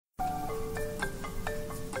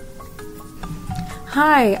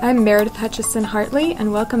Hi, I'm Meredith Hutchison-Hartley,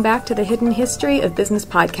 and welcome back to the Hidden History of Business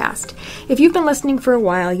podcast. If you've been listening for a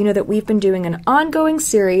while, you know that we've been doing an ongoing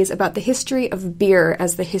series about the history of beer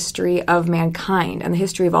as the history of mankind and the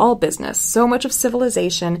history of all business. So much of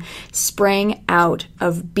civilization sprang out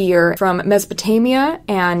of beer from Mesopotamia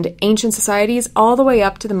and ancient societies all the way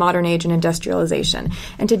up to the modern age and industrialization.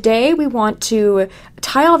 And today we want to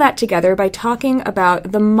tie all that together by talking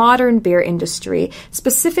about the modern beer industry,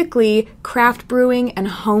 specifically craft brewing and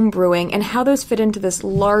home brewing, and how those fit into this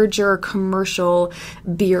larger commercial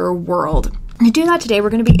beer world. To do that today,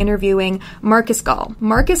 we're going to be interviewing Marcus Gall.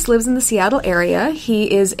 Marcus lives in the Seattle area.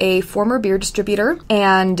 He is a former beer distributor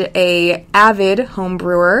and a avid home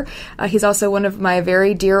brewer. He's also one of my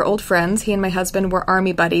very dear old friends. He and my husband were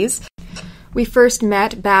Army buddies. We first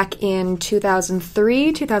met back in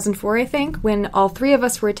 2003, 2004, I think, when all three of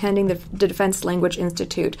us were attending the Defense Language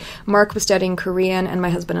Institute. Marc was studying Korean, and my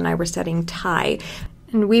husband and I were studying Thai.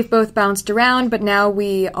 And we've both bounced around, but now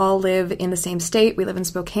we all live in the same state. We live in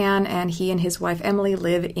Spokane, and he and his wife Emily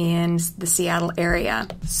live in the Seattle area.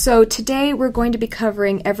 So today we're going to be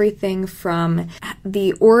covering everything from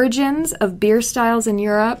the origins of beer styles in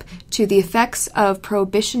Europe to the effects of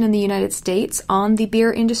Prohibition in the United States on the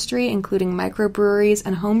beer industry, including microbreweries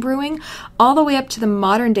and home brewing, all the way up to the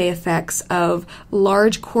modern day effects of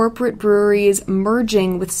large corporate breweries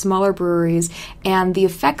merging with smaller breweries and the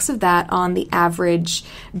effects of that on the average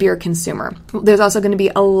beer consumer. There's also going to be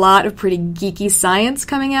a lot of pretty geeky science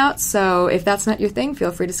coming out, so if that's not your thing,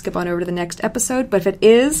 feel free to skip on over to the next episode, but if it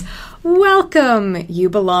is, welcome! You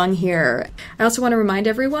belong here. I also want to remind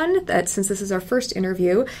everyone that since this is our first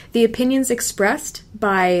interview, the opinions expressed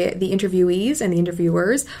by the interviewees and the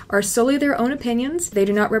interviewers are solely their own opinions. They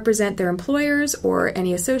do not represent their employers or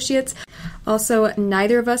any associates. Also,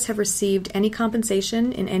 neither of us have received any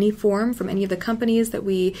compensation in any form from any of the companies that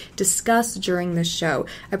we discuss during this show.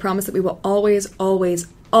 I promise that we will always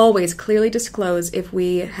clearly disclose if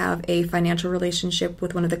we have a financial relationship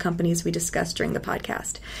with one of the companies we discuss during the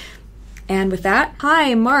podcast. And with that,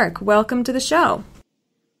 hi, Marc. Welcome to the show.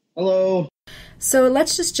 Hello. So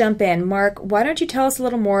let's just jump in. Marc, why don't you tell us a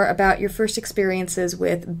little more about your first experiences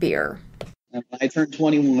with beer? When I turned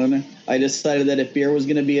 21, I decided that if beer was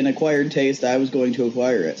going to be an acquired taste, I was going to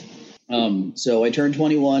acquire it. So I turned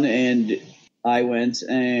 21 and I went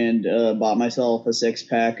and bought myself a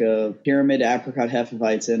 6-pack of Pyramid Apricot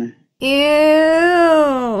Hefeweizen. Ew!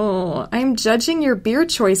 I'm judging your beer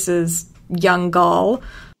choices, young Gall.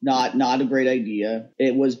 Not a great idea.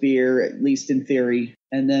 It was beer, at least in theory.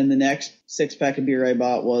 And then the next 6-pack of beer I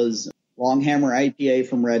bought was Longhammer IPA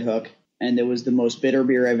from Red Hook. And it was the most bitter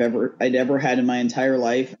beer I'd ever had in my entire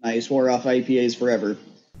life. I swore off IPAs forever.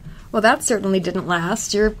 Well, that certainly didn't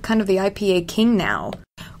last. You're kind of the IPA king now.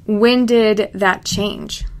 When did that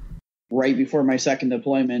change? Right before my second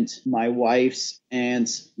deployment, my wife's aunt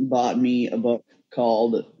bought me a book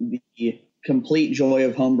called The Complete Joy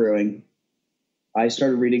of Homebrewing. I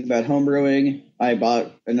started reading about homebrewing. I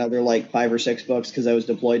bought another 5 or 6 books because I was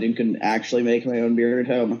deployed and couldn't actually make my own beer at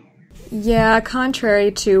home. Yeah,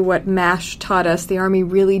 contrary to what MASH taught us, the Army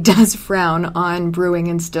really does frown on brewing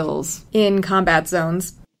in stills in combat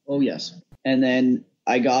zones. Oh, yes. And then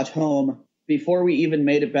I got home. Before we even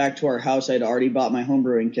made it back to our house, I'd already bought my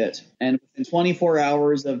homebrewing kit. And within 24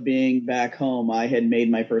 hours of being back home, I had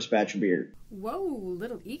made my first batch of beer. Whoa,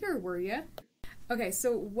 little eager, were you? Okay,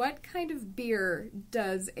 so what kind of beer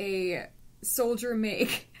does a soldier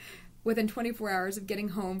make within 24 hours of getting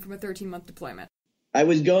home from a 13-month deployment? I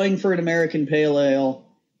was going for an American Pale Ale,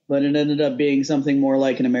 but it ended up being something more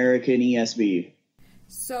like an American ESB.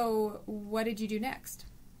 So what did you do next?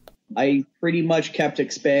 I pretty much kept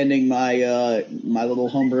expanding my my little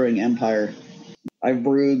homebrewing empire. I've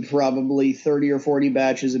brewed probably 30 or 40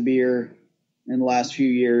 batches of beer in the last few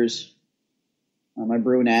years. I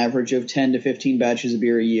brew an average of 10 to 15 batches of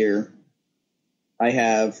beer a year. I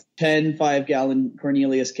have 10 5-gallon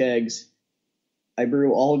Cornelius kegs. I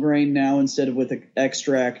brew all grain now instead of with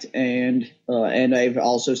extract, and I've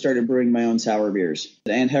also started brewing my own sour beers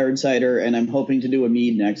and hard cider, and I'm hoping to do a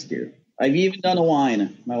mead next year. I've even done a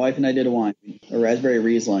wine. My wife and I did a wine, a raspberry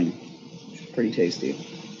Riesling. Pretty tasty.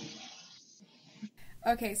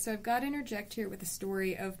 Okay, so I've got to interject here with a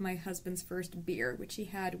story of my husband's first beer, which he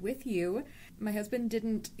had with you. My husband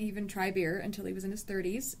didn't even try beer until he was in his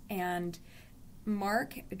 30s, and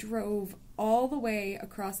Marc drove all the way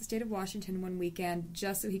across the state of Washington one weekend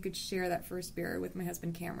just so he could share that first beer with my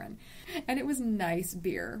husband Cameron. And it was nice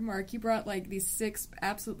beer. Marc, you brought these 6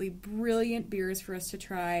 absolutely brilliant beers for us to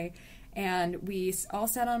try, And we all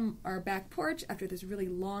sat on our back porch after this really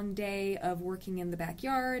long day of working in the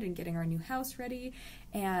backyard and getting our new house ready.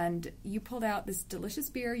 And you pulled out this delicious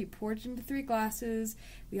beer. You poured it into 3 glasses.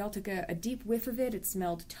 We all took a deep whiff of it. It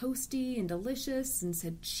smelled toasty and delicious and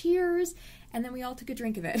said cheers. And then we all took a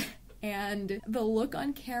drink of it. And the look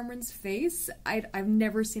on Cameron's face, I've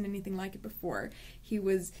never seen anything like it before. He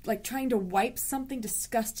was like trying to wipe something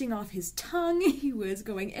disgusting off his tongue. He was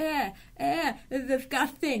going, the gut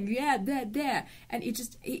thing, yeah. And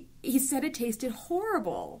he said it tasted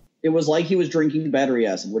horrible. It was like he was drinking battery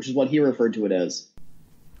acid, which is what he referred to it as.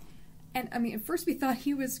 And, I mean, at first we thought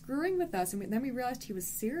he was screwing with us, and then we realized he was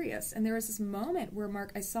serious. And there was this moment where,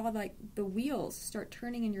 Marc, I saw, like, the wheels start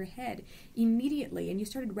turning in your head immediately, and you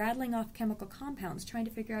started rattling off chemical compounds, trying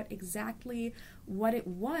to figure out exactly what it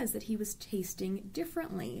was that he was tasting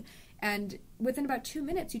differently. And within about 2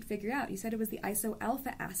 minutes, you'd figure out. You said it was the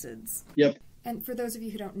isoalpha acids. Yep. And for those of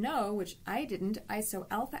you who don't know, which I didn't,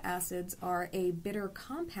 isoalpha acids are a bitter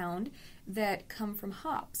compound that come from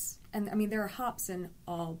hops. And, I mean, there are hops in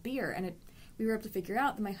all beer, and we were able to figure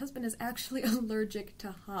out that my husband is actually allergic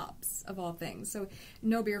to hops, of all things, so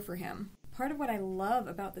no beer for him. Part of what I love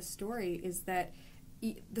about the story is that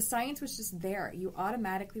the science was just there. You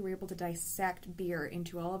automatically were able to dissect beer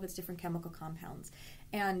into all of its different chemical compounds.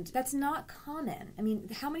 And that's not common. I mean,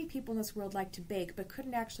 how many people in this world like to bake but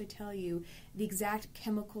couldn't actually tell you the exact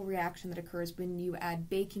chemical reaction that occurs when you add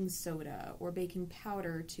baking soda or baking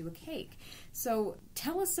powder to a cake? So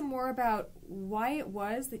tell us some more about why it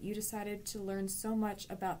was that you decided to learn so much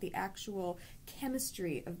about the actual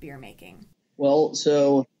chemistry of beer making. Well,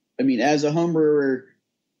 so, I mean, as a home brewer,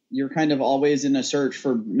 you're kind of always in a search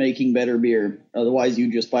for making better beer. Otherwise,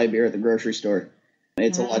 you just buy beer at the grocery store.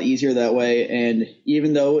 It's a lot easier that way. And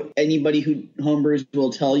even though anybody who homebrews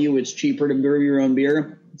will tell you it's cheaper to brew your own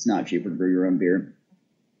beer, it's not cheaper to brew your own beer.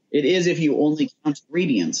 It is if you only count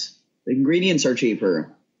ingredients. The ingredients are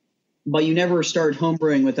cheaper. But you never start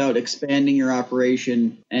homebrewing without expanding your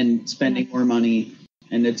operation and spending more money.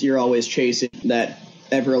 And you're always chasing that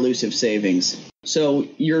ever elusive savings. So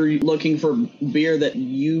you're looking for beer that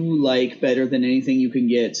you like better than anything you can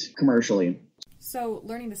get commercially. So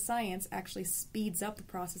learning the science actually speeds up the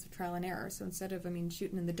process of trial and error. So instead of,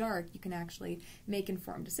 shooting in the dark, you can actually make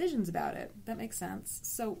informed decisions about it. That makes sense.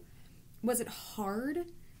 So was it hard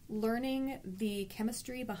learning the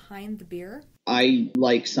chemistry behind the beer? I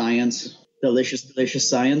like science. Delicious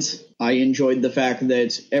science. I enjoyed the fact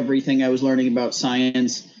that everything I was learning about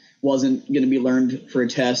science wasn't going to be learned for a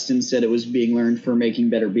test. Instead, it was being learned for making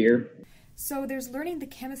better beer. So there's learning the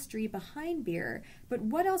chemistry behind beer, but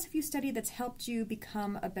what else have you studied that's helped you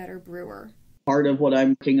become a better brewer? Part of what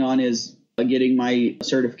I'm working on is getting my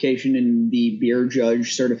certification in the beer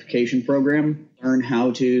judge certification program, learn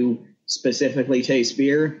how to specifically taste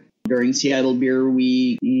beer. During Seattle Beer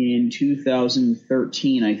Week in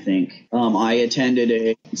 2013, I think, I attended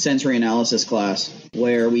a sensory analysis class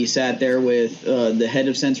where we sat there with the head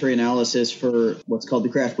of sensory analysis for what's called the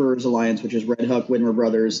Craft Brewers Alliance, which is Red Hook, Widmer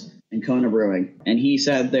Brothers, and Kona Brewing. And he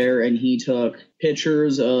sat there and he took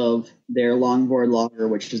pictures of their longboard lager,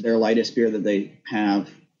 which is their lightest beer that they have,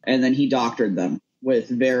 and then he doctored them with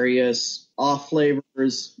various off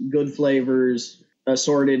flavors, good flavors,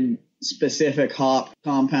 assorted specific hop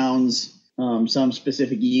compounds, some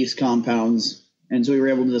specific yeast compounds. And so we were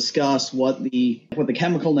able to discuss what the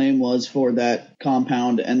chemical name was for that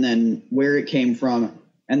compound and then where it came from.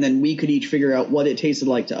 And then we could each figure out what it tasted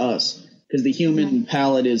like to us, because the human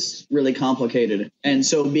palate is really complicated. And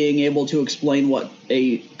so being able to explain what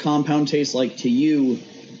a compound tastes like to you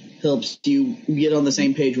helps you get on the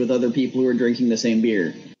same page with other people who are drinking the same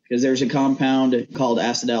beer. Because there's a compound called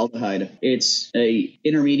acetaldehyde. It's a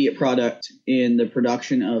intermediate product in the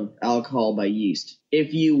production of alcohol by yeast.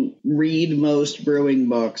 If you read most brewing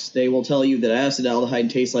books, they will tell you that acetaldehyde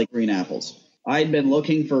tastes like green apples. I'd been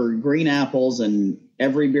looking for green apples in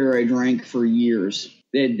every beer I drank for years.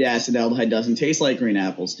 The acetaldehyde doesn't taste like green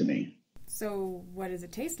apples to me. So what does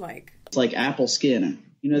it taste like? It's like apple skin.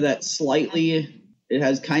 You know, that slightly, it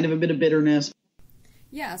has kind of a bit of bitterness.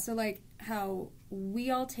 Yeah, so like how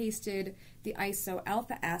we all tasted the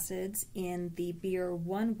isoalpha acids in the beer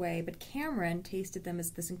one way, but Cameron tasted them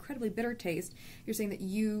as this incredibly bitter taste. You're saying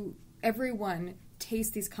that everyone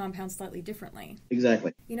tastes these compounds slightly differently.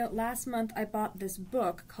 Exactly. You know, last month I bought this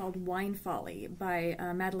book called Wine Folly by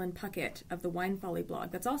Madeline Puckett of the Wine Folly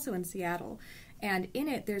blog. That's also in Seattle. And in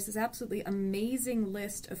it, there's this absolutely amazing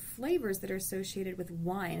list of flavors that are associated with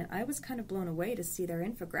wine. And I was kind of blown away to see their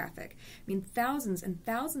infographic. I mean, thousands and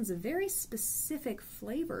thousands of very specific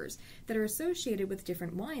flavors that are associated with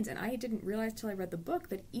different wines. And I didn't realize till I read the book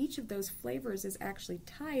that each of those flavors is actually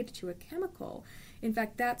tied to a chemical. In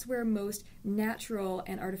fact, that's where most natural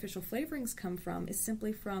and artificial flavorings come from, is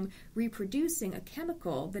simply from reproducing a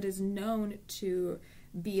chemical that is known to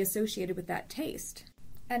be associated with that taste.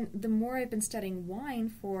 And the more I've been studying wine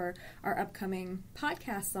for our upcoming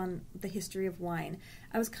podcasts on the history of wine,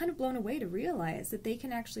 I was kind of blown away to realize that they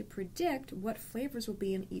can actually predict what flavors will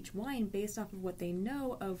be in each wine based off of what they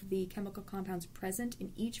know of the chemical compounds present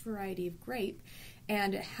in each variety of grape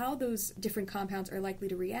and how those different compounds are likely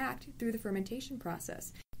to react through the fermentation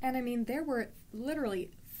process. And I mean, there were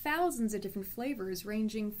literally thousands of different flavors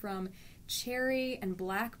ranging from cherry and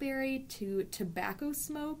blackberry to tobacco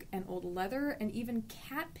smoke and old leather and even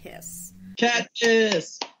cat piss. Cat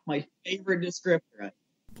piss! My favorite descriptor.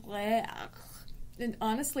 Blech. And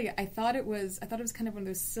honestly, I thought it was kind of one of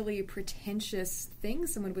those silly, pretentious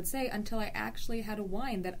things someone would say until I actually had a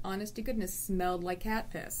wine that, honest to goodness, smelled like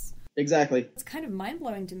cat piss. Exactly. It's kind of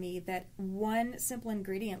mind-blowing to me that one simple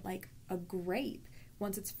ingredient like a grape,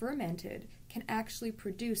 once it's fermented, can actually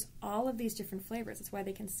produce all of these different flavors. That's why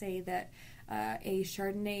they can say that a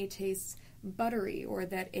Chardonnay tastes buttery, or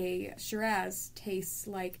that a Shiraz tastes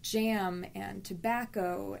like jam and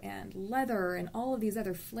tobacco and leather and all of these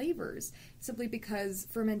other flavors, simply because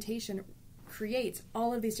fermentation creates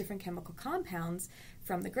all of these different chemical compounds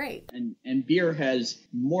from the grape. And beer has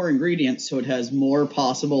more ingredients, so it has more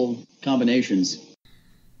possible combinations.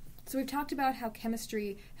 So we've talked about how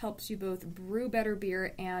chemistry helps you both brew better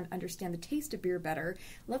beer and understand the taste of beer better.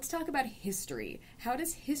 Let's talk about history. How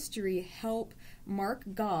does history help Marc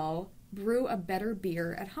Gall brew a better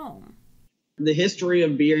beer at home? The history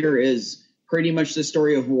of beer is pretty much the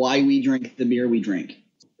story of why we drink the beer we drink.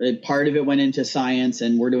 Part of it went into science,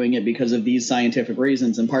 and we're doing it because of these scientific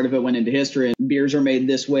reasons. And part of it went into history. And beers are made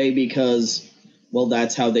this way because, well,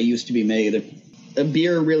 that's how they used to be made.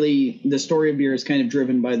 The story of beer is kind of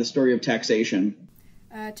driven by the story of taxation.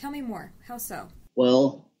 Tell me more. How so?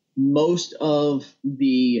 Well, most of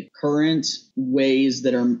the current ways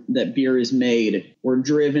that beer is made were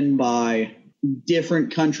driven by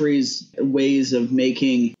different countries' ways of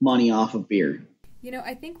making money off of beer. You know,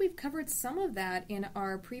 I think we've covered some of that in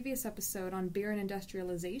our previous episode on beer and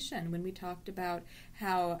industrialization, when we talked about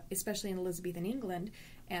how, especially in Elizabethan England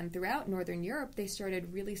and throughout Northern Europe, they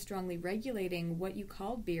started really strongly regulating what you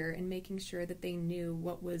called beer and making sure that they knew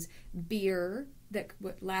what was beer that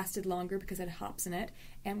lasted longer because it had hops in it,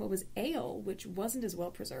 and what was ale, which wasn't as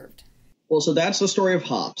well preserved. Well, so that's the story of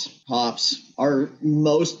hops. Hops are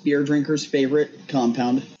most beer drinkers' favorite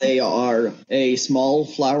compound. They are a small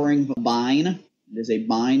flowering vine. It is a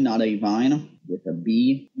vine, not a vine, with a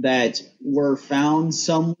B, that were found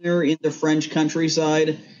somewhere in the French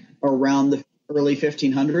countryside around the early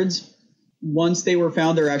 1500s. Once they were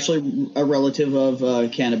found, they're actually a relative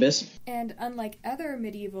of cannabis. And unlike other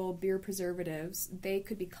medieval beer preservatives, they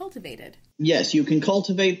could be cultivated. Yes, you can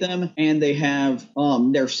cultivate them, and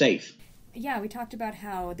they're safe. Yeah, we talked about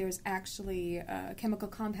how there's actually chemical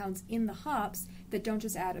compounds in the hops that don't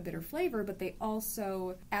just add a bitter flavor, but they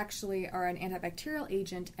also actually are an antibacterial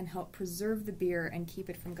agent and help preserve the beer and keep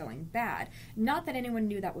it from going bad. Not that anyone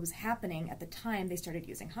knew that was happening at the time they started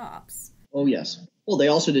using hops. Oh, yes. Well, they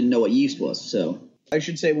also didn't know what yeast was, so I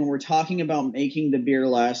should say when we're talking about making the beer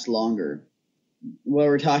last longer, what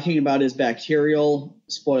we're talking about is bacterial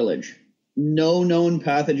spoilage. No known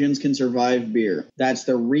pathogens can survive beer. That's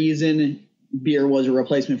the reason beer was a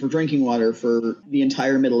replacement for drinking water for the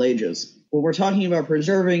entire Middle Ages. When we're talking about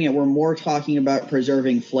preserving it, we're more talking about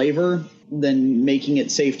preserving flavor than making it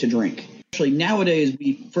safe to drink. Actually, nowadays,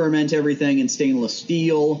 we ferment everything in stainless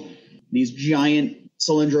steel, these giant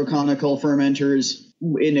cylindroconical fermenters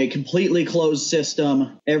in a completely closed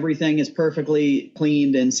system. Everything is perfectly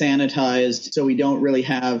cleaned and sanitized, so we don't really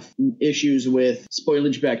have issues with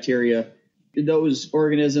spoilage bacteria. Those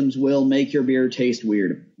organisms will make your beer taste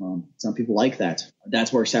weird. Some people like that.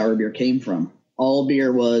 That's where sour beer came from. All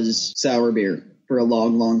beer was sour beer for a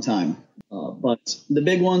long, long time. But the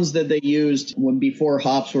big ones that they used before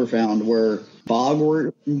hops were found were bog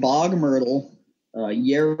myrtle,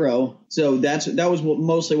 yarrow. So that was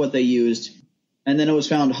mostly what they used. And then it was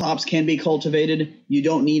found hops can be cultivated. You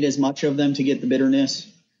don't need as much of them to get the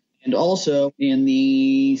bitterness. And also in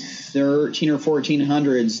the 13 or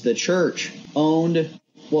 1400s, the church owned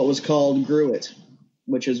what was called gruit,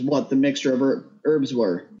 which is what the mixture of herbs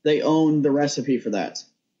were. They owned the recipe for that.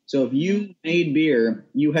 So if you made beer,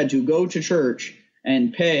 you had to go to church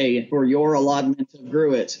and pay for your allotment of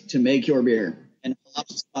gruit to make your beer. And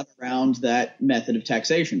hops got around that method of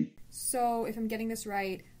taxation. So, if I'm getting this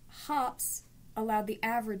right, hops allowed the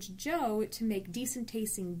average Joe to make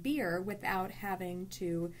decent-tasting beer without having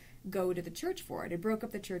to go to the church for it. It broke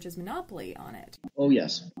up the church's monopoly on it. Oh,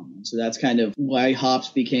 yes. So that's kind of why hops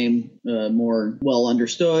became more well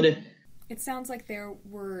understood. It sounds like there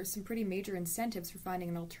were some pretty major incentives for finding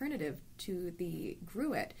an alternative to the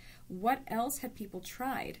gruit. What else had people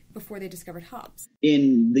tried before they discovered hops?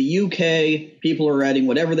 In the UK, people were adding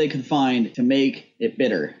whatever they could find to make it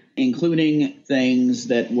bitter, including things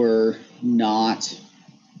that were not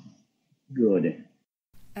good.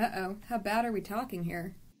 Uh-oh, how bad are we talking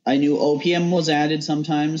here? I knew opium was added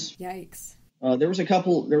sometimes. Yikes. There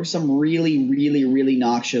was some really, really, really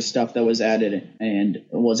noxious stuff that was added and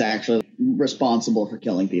was actually responsible for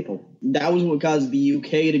killing people. That was what caused the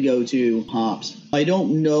UK to go to hops. I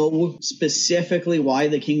don't know specifically why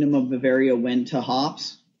the Kingdom of Bavaria went to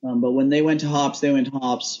hops, but when they went to hops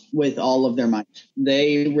with all of their might.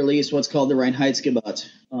 They released what's called the Reinheitsgebot,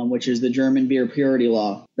 which is the German beer purity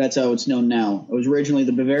law. That's how it's known now. It was originally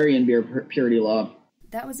the Bavarian beer purity law.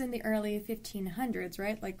 That was in the early 1500s,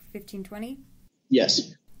 right? Like 1520?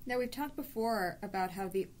 Yes. Now, we've talked before about how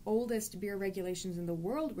the oldest beer regulations in the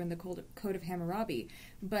world were in the Code of Hammurabi,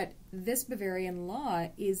 but this Bavarian law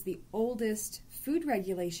is the oldest food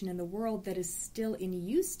regulation in the world that is still in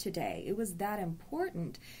use today. It was that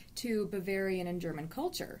important to Bavarian and German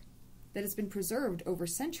culture that it's been preserved over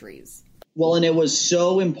centuries. Well, and it was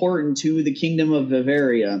so important to the Kingdom of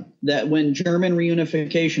Bavaria that when German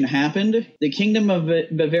reunification happened, the Kingdom of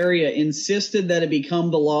Bavaria insisted that it become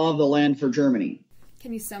the law of the land for Germany.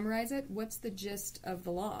 Can you summarize it? What's the gist of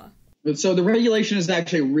the law? So the regulation is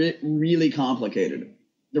actually really complicated.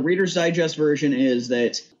 The Reader's Digest version is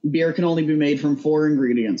that beer can only be made from 4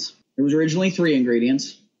 ingredients. It was originally 3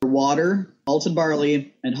 ingredients: water, malted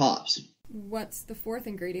barley, and hops. What's the 4th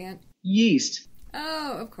ingredient? Yeast.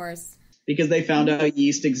 Oh, of course. Because they found out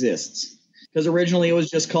yeast exists. Because originally it was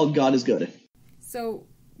just called God is Good. So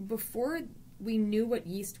before we knew what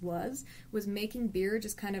yeast was making beer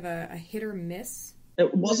just kind of a hit or miss?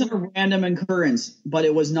 It wasn't a random occurrence, but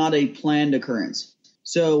it was not a planned occurrence.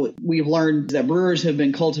 So we've learned that brewers have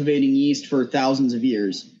been cultivating yeast for thousands of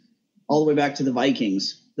years, all the way back to the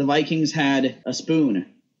Vikings. The Vikings had a spoon.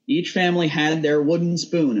 Each family had their wooden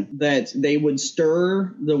spoon that they would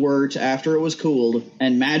stir the wort after it was cooled,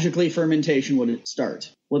 and magically fermentation would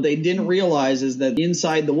start. What they didn't realize is that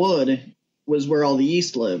inside the wood was where all the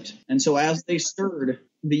yeast lived. And so as they stirred,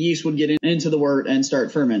 the yeast would get into the wort and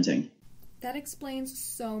start fermenting. That explains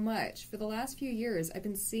so much. For the last few years, I've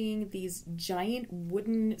been seeing these giant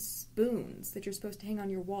wooden spoons that you're supposed to hang on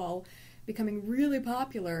your wall becoming really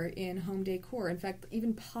popular in home decor. In fact,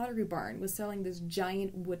 even Pottery Barn was selling this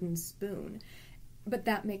giant wooden spoon. But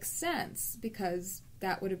that makes sense, because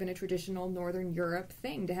that would have been a traditional Northern Europe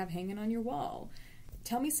thing to have hanging on your wall.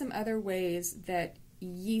 Tell me some other ways that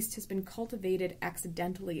yeast has been cultivated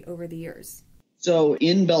accidentally over the years. So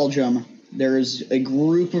in Belgium, there's a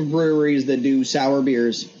group of breweries that do sour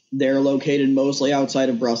beers. They're located mostly outside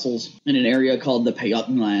of Brussels in an area called the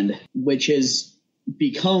Pajottenland, which has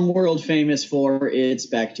become world famous for its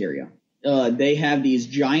bacteria. They have these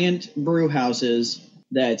giant brew houses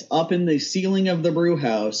that up in the ceiling of the brew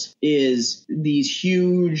house is these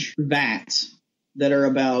huge vats that are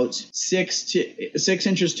about 6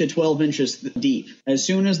 inches to 12 inches deep. As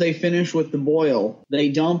soon as they finish with the boil, they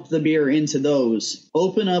dump the beer into those,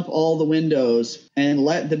 open up all the windows, and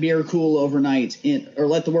let the beer cool overnight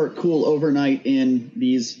let the wort cool overnight in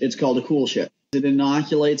these. It's called a cool ship. It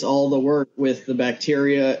inoculates all the wort with the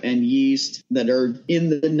bacteria and yeast that are in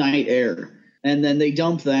the night air. And then they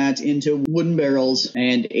dump that into wooden barrels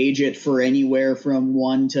and age it for anywhere from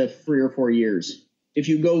 1 to 3 or 4 years. If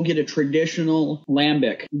you go get a traditional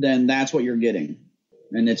lambic, then that's what you're getting.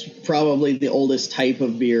 And it's probably the oldest type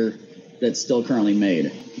of beer that's still currently made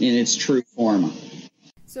in its true form.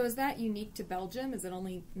 So is that unique to Belgium? Is it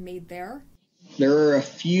only made there? There are a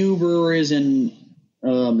few breweries in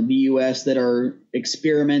the U.S. that are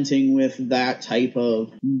experimenting with that type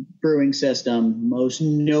of brewing system. Most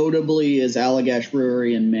notably is Allagash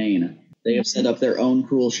Brewery in Maine. They have set up their own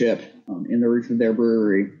cool ship in the roof of their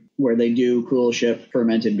brewery, where they do cool ship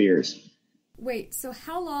fermented beers. Wait, so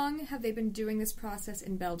how long have they been doing this process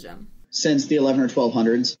in Belgium? Since the 11 or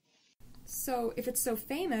 1200s. So if it's so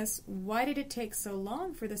famous, why did it take so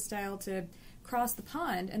long for this style to cross the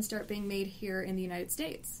pond and start being made here in the United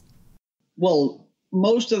States? Well,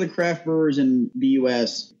 most of the craft brewers in the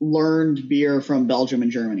U.S. learned beer from Belgium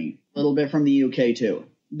and Germany, a little bit from the UK too.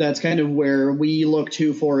 That's kind of where we look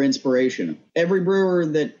to for inspiration. Every brewer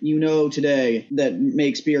that you know today that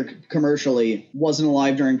makes beer commercially wasn't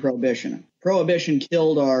alive during Prohibition. Prohibition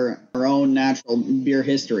killed our own natural beer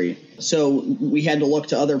history. So we had to look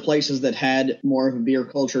to other places that had more of a beer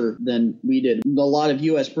culture than we did. A lot of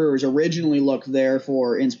U.S. brewers originally looked there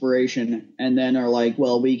for inspiration and then are like,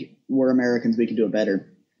 well, we're Americans, we can do it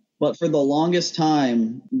better. But for the longest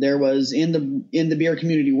time, there was in the beer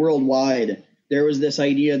community worldwide, there was this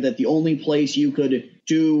idea that the only place you could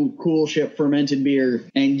do cool ship fermented beer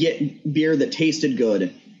and get beer that tasted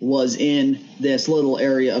good was in this little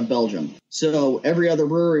area of Belgium. So every other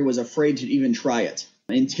brewery was afraid to even try it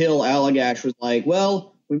until Allagash was like,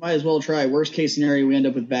 well, we might as well try. Worst case scenario, we end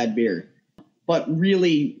up with bad beer. But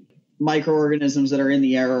really, microorganisms that are in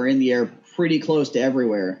the air pretty close to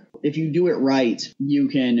everywhere. If you do it right, you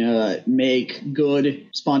can make good,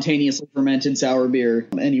 spontaneously fermented sour beer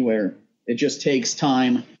anywhere. It just takes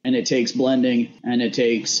time, and it takes blending, and it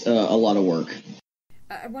takes a lot of work.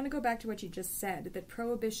 I want to go back to what you just said, that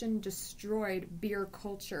Prohibition destroyed beer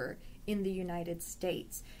culture in the United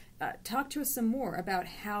States. Talk to us some more about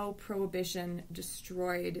how Prohibition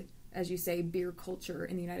destroyed, as you say, beer culture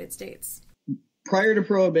in the United States. Prior to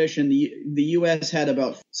Prohibition, the U.S. had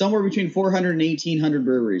about somewhere between 400 and 1,800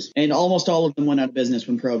 breweries, and almost all of them went out of business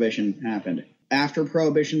when Prohibition happened. After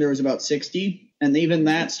Prohibition, there was about 60, and even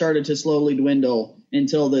that started to slowly dwindle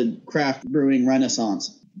until the craft brewing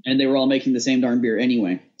renaissance. And they were all making the same darn beer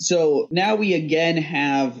anyway. So now we again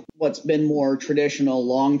have what's been more traditional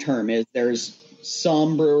long-term is there's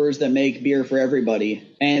some brewers that make beer for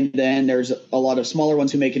everybody. And then there's a lot of smaller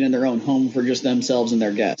ones who make it in their own home for just themselves and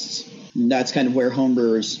their guests. And that's kind of where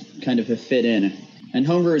homebrewers kind of have fit in. And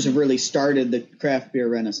homebrewers have really started the craft beer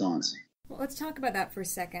renaissance. Well, let's talk about that for a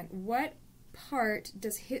second. What part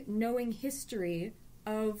does knowing history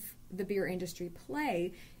of the beer industry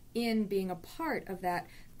play in being a part of that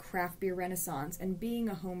craft beer renaissance and being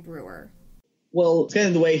a home brewer? Well, it's kind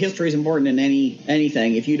of the way history is important in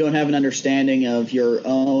anything. If you don't have an understanding of your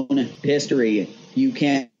own history, you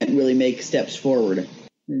can't really make steps forward.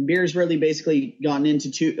 Beer's really basically gotten into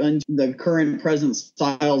the current present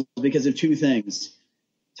styles because of two things: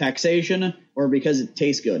 taxation or because it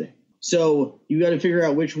tastes good. So you got to figure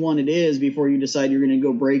out which one it is before you decide you're going to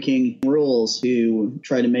go breaking rules to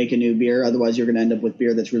try to make a new beer. Otherwise, you're going to end up with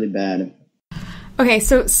beer that's really bad. Okay,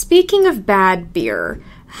 so speaking of bad beer,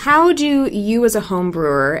 how do you as a home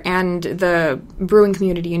brewer and the brewing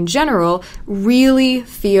community in general really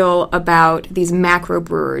feel about these macro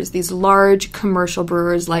brewers, these large commercial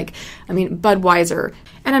brewers like, Budweiser?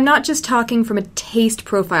 And I'm not just talking from a taste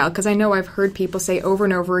profile, because I know I've heard people say over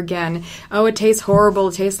and over again, oh, it tastes horrible,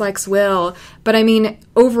 it tastes like swill. But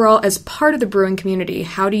overall, as part of the brewing community,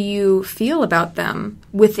 how do you feel about them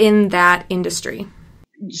within that industry?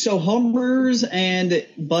 So homebrewers and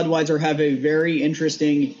Budweiser have a very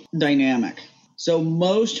interesting dynamic. So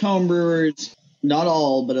most homebrewers, not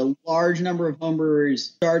all, but a large number of homebrewers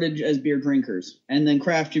started as beer drinkers and then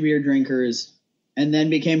craft beer drinkers and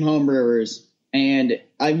then became homebrewers. And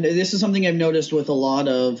this is something I've noticed with a lot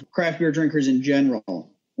of craft beer drinkers in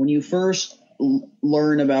general. When you first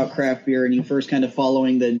learn about craft beer and you first kind of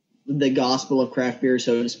following the gospel of craft beer,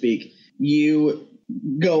 so to speak, you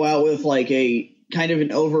go out with like a kind of an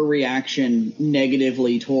overreaction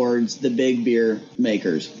negatively towards the big beer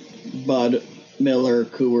makers, Bud, Miller,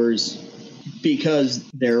 Coors, because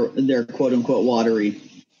they're quote unquote watery,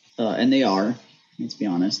 and they are. Let's be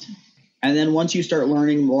honest. And then once you start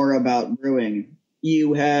learning more about brewing,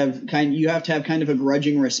 you have to have kind of a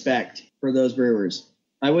grudging respect for those brewers.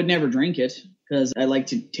 I would never drink it because I like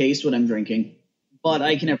to taste what I'm drinking, but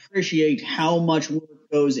I can appreciate how much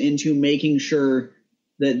work goes into making sure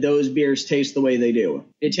that those beers taste the way they do.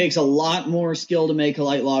 It takes a lot more skill to make a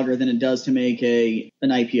light lager than it does to make an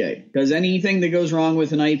IPA. Because anything that goes wrong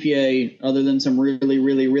with an IPA, other than some really,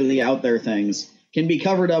 really, really out there things, can be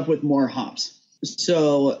covered up with more hops.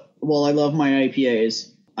 So while I love my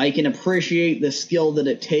IPAs, I can appreciate the skill that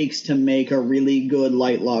it takes to make a really good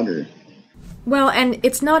light lager. Well, and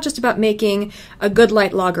it's not just about making a good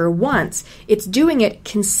light lager once. It's doing it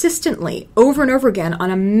consistently, over and over again,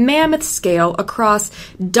 on a mammoth scale across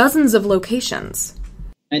dozens of locations.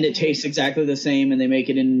 And it tastes exactly the same, and they make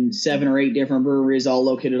it in 7 or 8 different breweries, all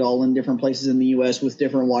located all in different places in the U.S. with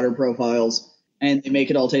different water profiles, and they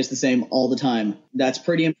make it all taste the same all the time. That's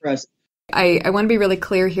pretty impressive. I want to be really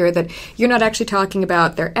clear here that you're not actually talking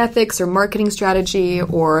about their ethics or marketing strategy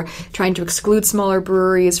or trying to exclude smaller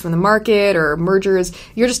breweries from the market or mergers.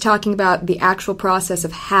 You're just talking about the actual process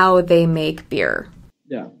of how they make beer.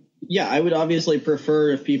 Yeah, I would obviously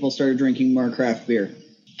prefer if people started drinking more craft beer.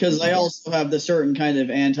 Because I also have the certain kind of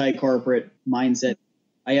anti-corporate mindset.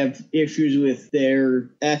 I have issues with their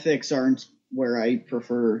ethics aren't where I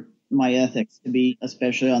prefer my ethics to be,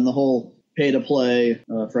 especially on the whole pay-to-play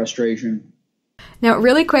frustration. Now,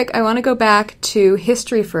 really quick, I want to go back to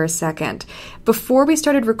history for a second. Before we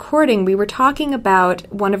started recording, we were talking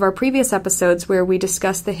about one of our previous episodes where we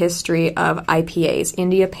discussed the history of IPAs,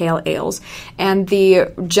 India Pale Ales, and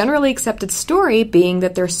the generally accepted story being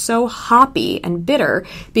that they're so hoppy and bitter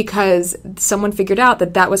because someone figured out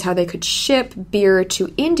that that was how they could ship beer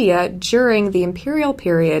to India during the imperial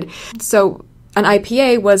period. So an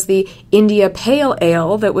IPA was the India Pale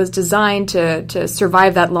Ale that was designed to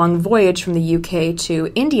survive that long voyage from the UK to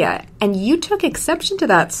India. And you took exception to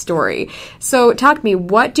that story. So talk to me,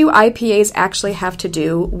 what do IPAs actually have to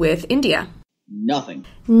do with India? Nothing.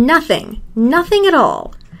 Nothing. Nothing at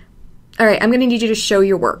all. All right, I'm going to need you to show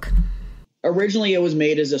your work. Originally, it was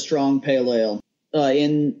made as a strong pale ale.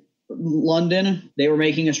 In London, they were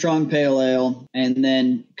making a strong pale ale, and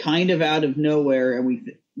then kind of out of nowhere, and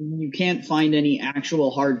you can't find any actual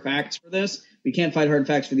hard facts for this. We can't find hard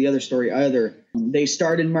facts for the other story either. They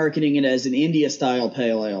started marketing it as an India-style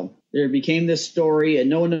pale ale. There became this story, and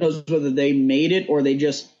no one knows whether they made it or they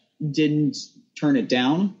just didn't turn it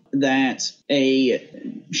down, that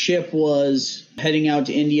a ship was heading out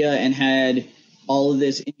to India and had all of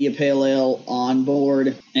this India Pale Ale on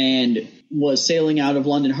board and was sailing out of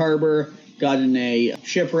London Harbor, got in a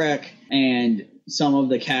shipwreck, and some of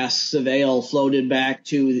the casks of ale floated back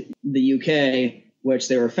to the UK, which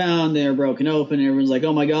they were found. They were broken open. And everyone's like,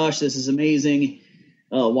 oh my gosh, this is amazing.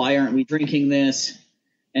 Why aren't we drinking this?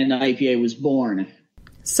 And the IPA was born.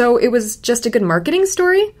 So it was just a good marketing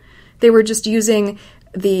story? They were just using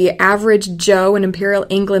the average Joe in Imperial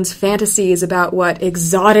England's fantasies about what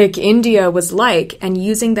exotic India was like and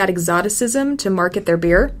using that exoticism to market their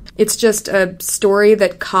beer? It's just a story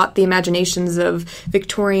that caught the imaginations of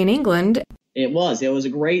Victorian England. It was a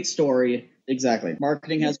great story. Exactly.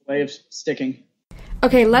 Marketing has a way of sticking.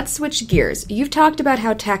 Okay, let's switch gears. You've talked about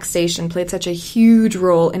how taxation played such a huge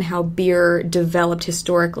role in how beer developed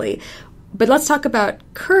historically. But let's talk about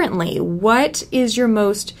currently. What is your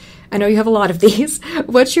most, I know you have a lot of these,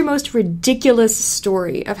 what's your most ridiculous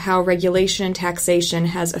story of how regulation and taxation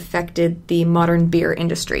has affected the modern beer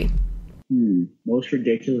industry? Most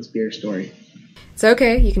ridiculous beer story. It's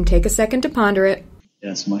okay. You can take a second to ponder it.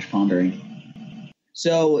 Yes, much pondering.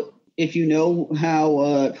 So, if you know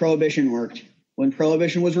how Prohibition worked, when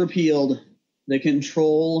Prohibition was repealed, the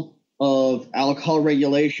control of alcohol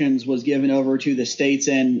regulations was given over to the states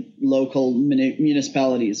and local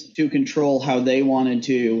municipalities to control how they wanted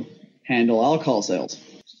to handle alcohol sales.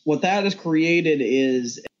 What that has created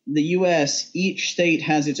is the U.S., each state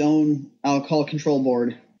has its own alcohol control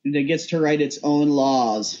board that gets to write its own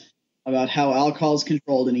laws about how alcohol is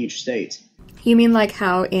controlled in each state. You mean like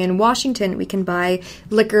how in Washington we can buy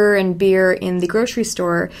liquor and beer in the grocery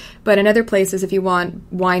store, but in other places if you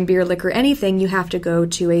want wine, beer, liquor, anything, you have to go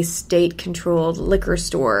to a state-controlled liquor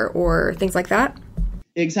store or things like that?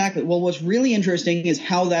 Exactly. Well, what's really interesting is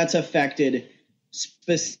how that's affected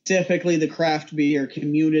specifically the craft beer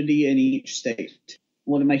community in each state.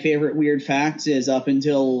 One of my favorite weird facts is up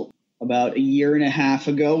until about a year and a half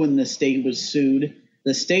ago when the state was sued,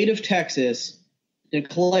 the state of Texas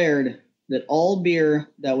declared that all beer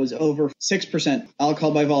that was over 6%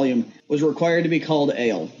 alcohol by volume was required to be called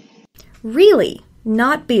ale. Really?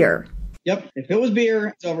 Not beer? Yep. If it was beer,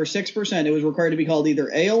 it's over 6%, it was required to be called either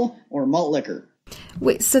ale or malt liquor.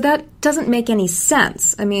 Wait, so that doesn't make any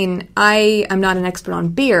sense. I mean, I am not an expert on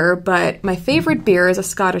beer, but my favorite beer is a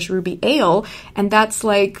Scottish Ruby Ale, and that's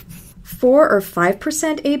like 4 or 5%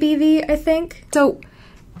 ABV, I think. So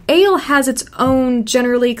ale has its own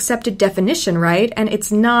generally accepted definition, right? And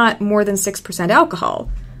it's not more than 6%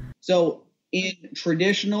 alcohol. So in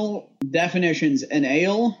traditional definitions, an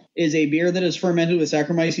ale is a beer that is fermented with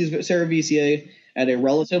Saccharomyces cerevisiae at a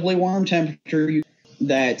relatively warm temperature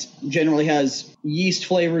that generally has yeast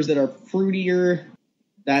flavors that are fruitier.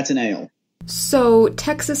 That's an ale. So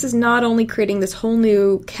Texas is not only creating this whole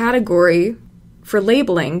new category for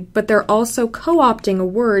labeling, but they're also co-opting a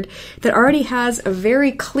word that already has a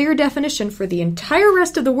very clear definition for the entire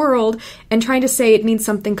rest of the world and trying to say it means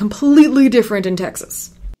something completely different in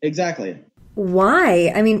Texas. Exactly.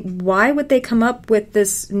 Why? I mean, why would they come up with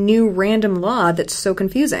this new random law that's so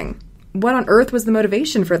confusing? What on earth was the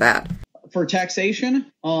motivation for that? For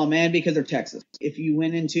taxation? Oh man, because they're Texas. If you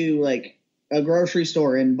went into like a grocery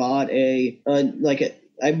store and bought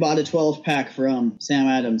I bought a 12-pack from Sam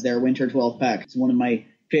Adams, their winter 12-pack. It's one of my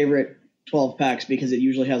favorite 12-packs because it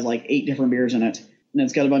usually has like 8 different beers in it. And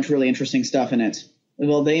it's got a bunch of really interesting stuff in it.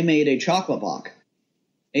 Well, they made a chocolate bock.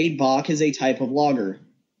 A bock is a type of lager.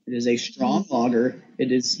 It is a strong lager.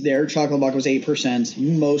 Their chocolate bock was 8%.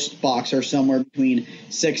 Most bocks are somewhere between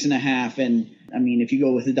 6.5% and, I mean, if you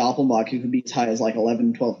go with the Doppelbock, it could be as high as like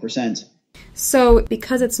 11, 12%. So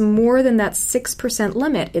because it's more than that 6%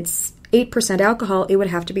 limit, it's 8% alcohol, it would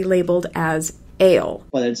have to be labeled as ale.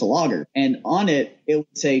 But it's a lager. And on it, it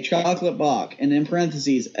would say chocolate bock, and in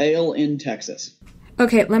parentheses, ale in Texas.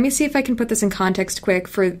 Okay, let me see if I can put this in context quick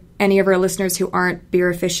for any of our listeners who aren't beer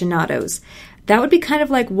aficionados. That would be kind of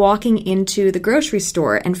like walking into the grocery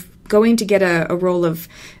store and going to get a roll of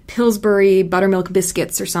Pillsbury buttermilk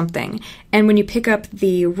biscuits or something. And when you pick up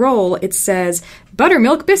the roll, it says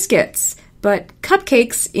buttermilk biscuits, but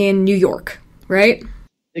cupcakes in New York, right?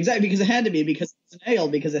 Exactly, because it had to be, because it's an ale,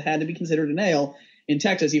 because it had to be considered an ale in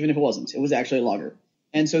Texas, even if it wasn't. It was actually a lager.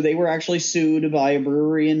 And so they were actually sued by a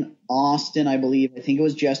brewery in Austin, I believe. I think it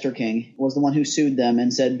was Jester King was the one who sued them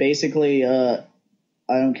and said, basically, I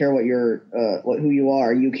don't care who you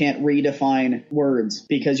are. You can't redefine words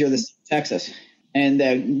because you're the state of Texas. And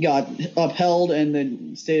that got upheld, and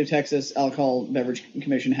the state of Texas Alcohol Beverage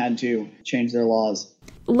Commission had to change their laws.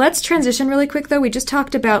 Let's transition really quick, though. We just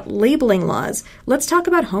talked about labeling laws. Let's talk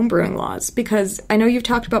about homebrewing laws, because I know you've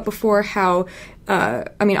talked about before how,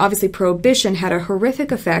 obviously Prohibition had a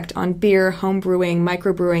horrific effect on beer, homebrewing,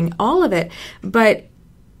 microbrewing, all of it. But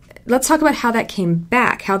let's talk about how that came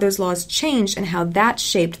back, how those laws changed, and how that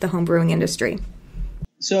shaped the homebrewing industry.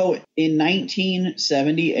 So in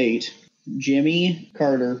 1978, Jimmy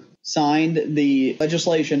Carter signed the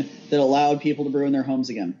legislation that allowed people to brew in their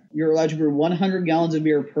homes again. You're allowed to brew 100 gallons of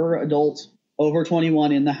beer per adult over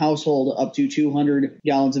 21 in the household, up to 200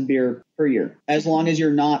 gallons of beer per year, as long as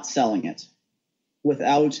you're not selling it,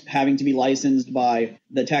 without having to be licensed by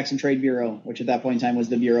the Tax and Trade Bureau, which at that point in time was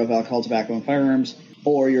the Bureau of Alcohol, Tobacco, and Firearms,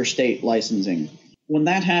 or your state licensing. When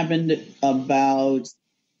that happened, about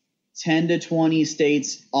 10 to 20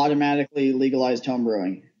 states automatically legalized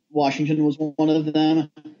homebrewing. Washington was one of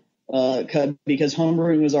them. Because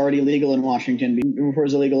homebrewing was already legal in Washington before it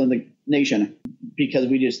was illegal in the nation, because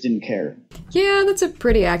we just didn't care. Yeah, that's a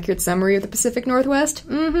pretty accurate summary of the Pacific Northwest.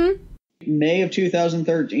 Mm-hmm. May of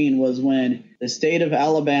 2013 was when the state of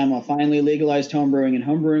Alabama finally legalized homebrewing, and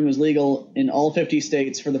homebrewing was legal in all 50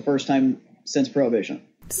 states for the first time since Prohibition.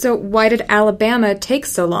 So why did Alabama take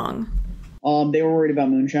so long? They were worried about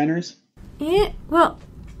moonshiners. Well,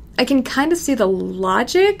 I can kind of see the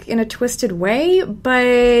logic in a twisted way,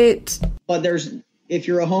 but if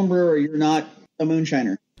you're a home brewer, you're not a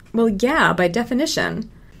moonshiner. Well, yeah, by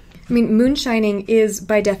definition. I mean, moonshining is,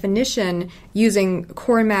 by definition, using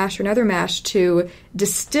corn mash or another mash to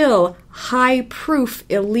distill high-proof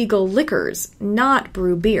illegal liquors, not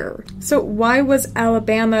brew beer. So why was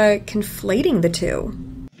Alabama conflating the two?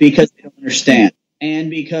 Because they don't understand.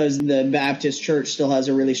 And because the Baptist Church still has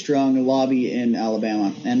a really strong lobby in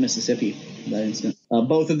Alabama and Mississippi, for that instance.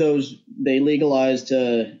 Both of those, they legalized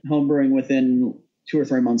homebrewing within 2 or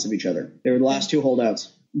 3 months of each other. They were the last two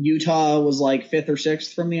holdouts. Utah was like 5th or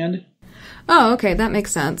 6th from the end. Oh, okay, that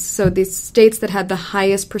makes sense. So the states that had the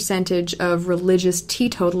highest percentage of religious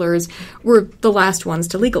teetotalers were the last ones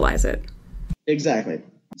to legalize it. Exactly.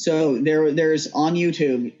 So there's on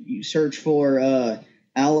YouTube, you search for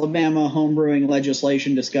Alabama homebrewing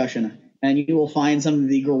legislation discussion, and you will find some of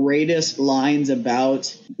the greatest lines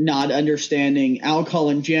about not understanding alcohol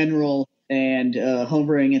in general and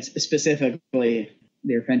homebrewing specifically.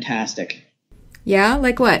 They're fantastic. Yeah,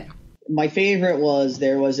 like what? My favorite was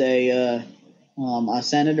there was a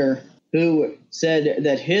senator who said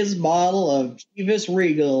that his bottle of Chivas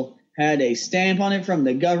Regal had a stamp on it from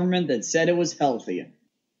the government that said it was healthy.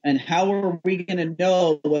 And how are we going to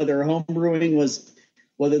know whether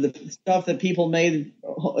whether the stuff that people made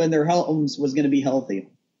in their homes was going to be healthy?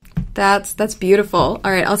 That's beautiful.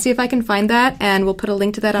 All right, I'll see if I can find that, and we'll put a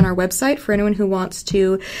link to that on our website for anyone who wants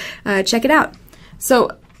to check it out.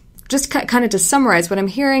 So just kind of to summarize, what I'm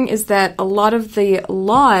hearing is that a lot of the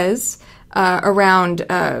laws around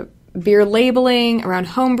beer labeling, around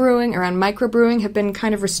homebrewing, around microbrewing have been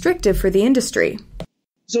kind of restrictive for the industry.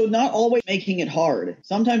 So not always making it hard.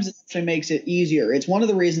 Sometimes it actually makes it easier. It's one of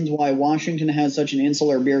the reasons why Washington has such an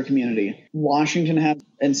insular beer community. Washington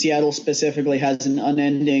and Seattle specifically has an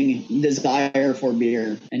unending desire for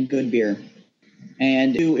beer and good beer.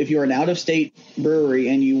 And if you're an out-of-state brewery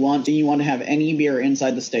and you want to have any beer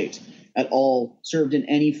inside the state at all, served in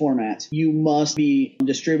any format, you must be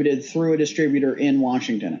distributed through a distributor in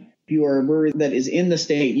Washington. If you are a brewery that is in the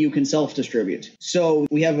state, you can self-distribute. So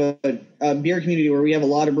we have a beer community where we have a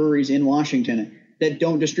lot of breweries in Washington that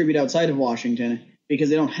don't distribute outside of Washington because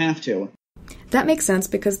they don't have to. That makes sense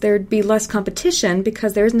because there'd be less competition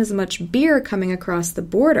because there isn't as much beer coming across the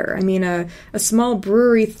border. I mean, a small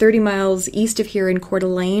brewery 30 miles east of here in Coeur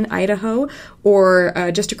d'Alene, Idaho,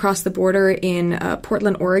 or just across the border in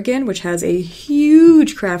Portland, Oregon, which has a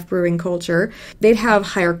huge craft brewing culture, they'd have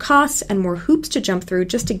higher costs and more hoops to jump through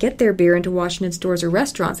just to get their beer into Washington stores or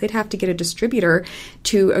restaurants. They'd have to get a distributor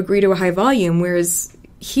to agree to a high volume, whereas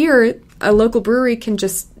here, a local brewery can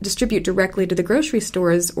just distribute directly to the grocery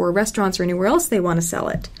stores or restaurants or anywhere else they want to sell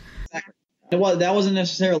it. Exactly. Well, that wasn't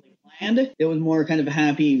necessarily planned. It was more kind of a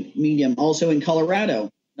happy medium. Also in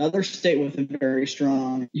Colorado, another state with a very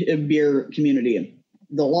strong beer community.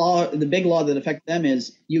 The big law that affects them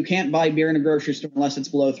is you can't buy beer in a grocery store unless it's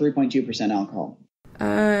below 3.2% alcohol.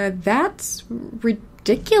 That's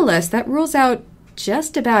ridiculous. That rules out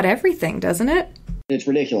just about everything, doesn't it? It's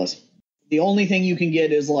ridiculous. The only thing you can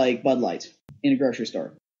get is like Bud Light in a grocery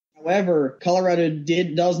store. However, Colorado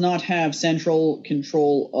does not have central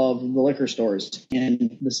control of the liquor stores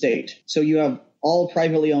in the state. So you have all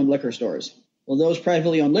privately owned liquor stores. Well, those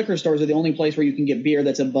privately owned liquor stores are the only place where you can get beer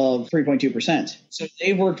that's above 3.2%. So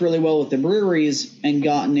they've worked really well with the breweries and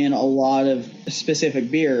gotten in a lot of specific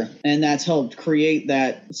beer, and that's helped create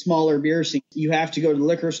that smaller beer scene. You have to go to the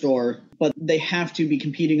liquor store, but they have to be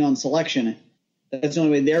competing on selection. That's the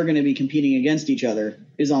only way they're going to be competing against each other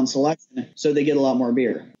is on selection, so they get a lot more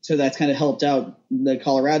beer. So that's kind of helped out the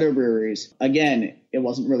Colorado breweries. Again, it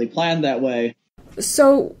wasn't really planned that way.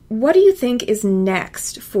 So what do you think is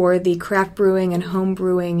next for the craft brewing and home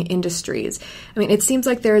brewing industries? I mean, it seems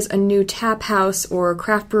like there's a new tap house or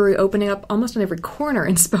craft brewery opening up almost on every corner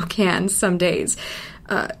in Spokane some days.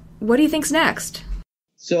 What do you think's next?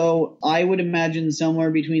 So I would imagine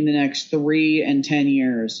somewhere between the next 3 and 10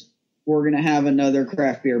 years, we're going to have another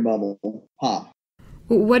craft beer bubble pop.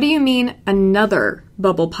 What do you mean another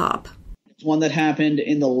bubble pop? It's one that happened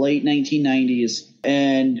in the late 1990s,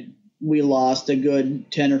 and we lost a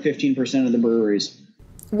good 10 or 15% of the breweries.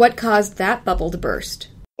 What caused that bubble to burst?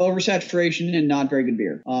 Oversaturation and not very good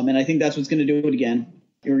beer. And I think that's what's going to do it again.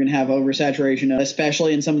 You're going to have oversaturation,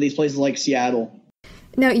 especially in some of these places like Seattle.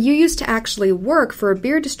 Now, you used to actually work for a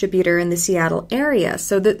beer distributor in the Seattle area,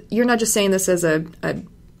 so that you're not just saying this as a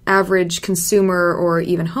average consumer or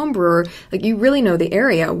even home brewer. Like, you really know the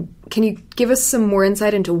area. Can you give us some more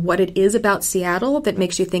insight into what it is about Seattle that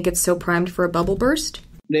makes you think it's so primed for a bubble burst?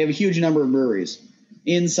 They have a huge number of breweries.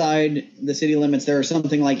 Inside the city limits, there are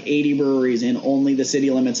something like 80 breweries in only the city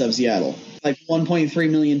limits of Seattle. Like 1.3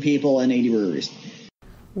 million people and 80 breweries.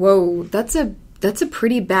 Whoa, that's a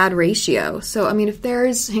pretty bad ratio. So, I mean, if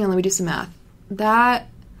there's, hang on, let me do some math. That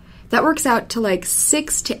works out to like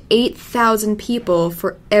 6,000 to 8,000 people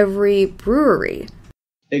for every brewery.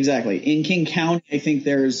 Exactly. In King County, I think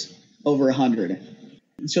there's over 100.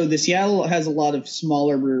 So the Seattle has a lot of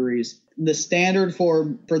smaller breweries. The standard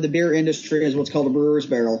for the beer industry is what's called a brewer's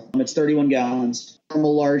barrel. It's 31 gallons.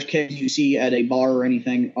 Normal large kegs you see at a bar or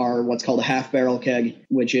anything are what's called a half barrel keg,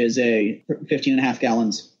 which is a 15 and a half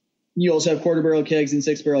gallons. You also have quarter barrel kegs and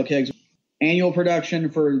 6 barrel kegs. Annual production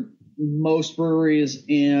for most breweries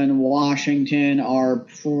in Washington are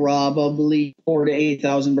probably 4,000 to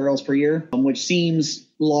 8,000 barrels per year, which seems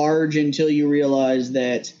large until you realize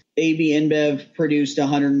that AB InBev produced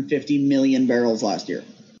 150 million barrels last year.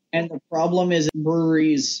 And the problem is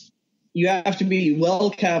breweries, you have to be well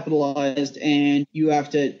capitalized and you have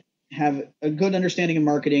to have a good understanding of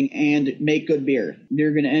marketing and make good beer.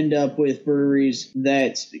 You're going to end up with breweries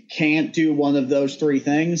that can't do one of those 3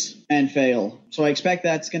 things and fail. So I expect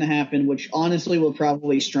that's going to happen, which honestly will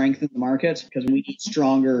probably strengthen the market because we need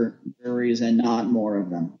stronger breweries and not more of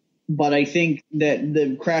them. But I think that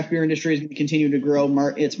the craft beer industry is going to continue to grow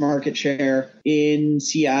its market share. In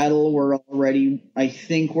Seattle, I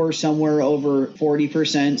think we're somewhere over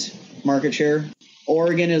 40% market share.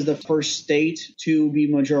 Oregon is the first state to be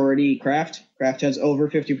majority craft. Craft has over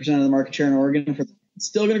 50% of the market share in Oregon. It's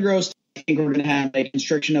still going to grow. I think we're going to have a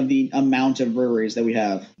constriction of the amount of breweries that we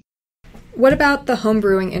have. What about the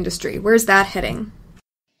homebrewing industry? Where's that heading?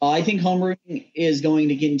 I think homebrewing is going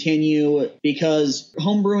to continue because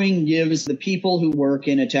homebrewing gives the people who work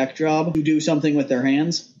in a tech job who do something with their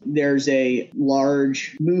hands. There's a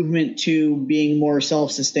large movement to being more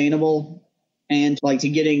self-sustainable and like to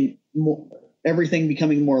getting everything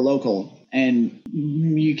becoming more local. And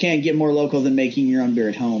you can't get more local than making your own beer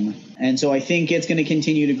at home. And so I think it's going to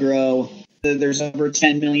continue to grow. There's over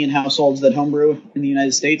 10 million households that homebrew in the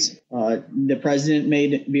United States. The president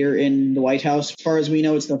made beer in the White House. As far as we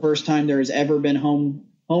know, it's the first time there has ever been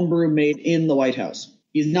homebrew made in the White House.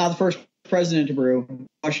 He's not the first president to brew.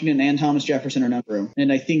 Washington and Thomas Jefferson are not brew.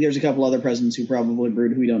 And I think there's a couple other presidents who probably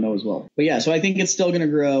brewed who we don't know as well. But yeah, so I think it's still going to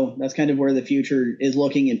grow. That's kind of where the future is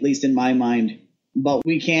looking, at least in my mind. But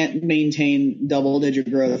we can't maintain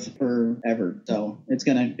double-digit growth forever. So it's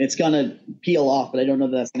gonna peel off, but I don't know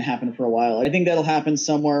that that's going to happen for a while. I think that'll happen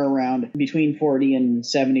somewhere around between 40 and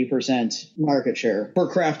 70% market share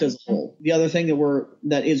for craft as a whole. The other thing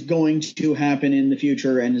that is going to happen in the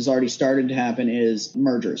future and has already started to happen is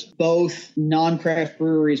mergers. Both non-craft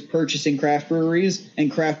breweries purchasing craft breweries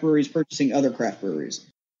and craft breweries purchasing other craft breweries.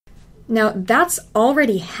 Now, that's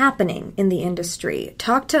already happening in the industry.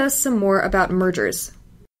 Talk to us some more about mergers.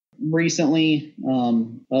 Recently,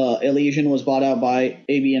 Elysian was bought out by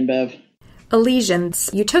AB InBev. Elysian,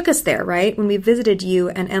 you took us there, right? When we visited you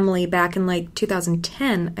and Emily back in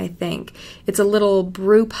 2010, I think. It's a little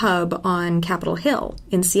brew pub on Capitol Hill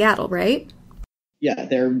in Seattle, right? Yeah,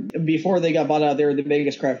 before they got bought out, they were the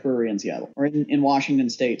biggest craft brewery in Seattle, or in Washington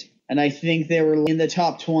State. And I think they were in the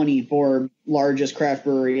top 20 for largest craft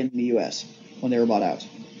brewery in the U.S. when they were bought out.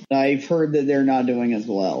 I've heard that they're not doing as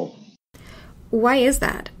well. Why is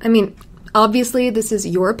that? I mean, obviously this is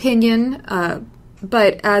your opinion,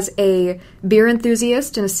 but as a beer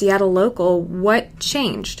enthusiast and a Seattle local, what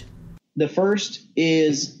changed? The first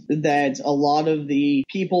is that a lot of the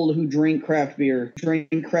people who drink craft beer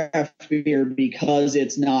because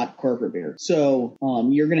it's not corporate beer. So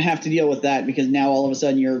you're going to have to deal with that because now all of a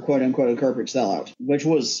sudden you're quote unquote a corporate sellout, which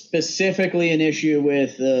was specifically an issue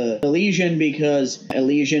with Elysian because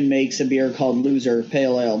Elysian makes a beer called Loser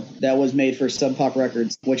Pale Ale that was made for Sub Pop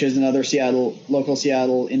Records, which is another local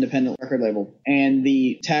Seattle independent record label. And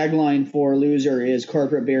the tagline for Loser is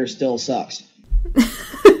corporate beer still sucks.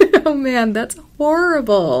 Oh man, that's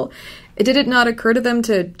horrible. Did it not occur to them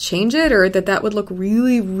to change it, or that would look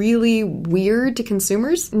really, really weird to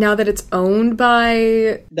consumers now that it's owned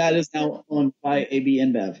by... That is now owned by AB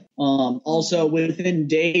InBev. Also, within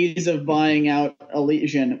days of buying out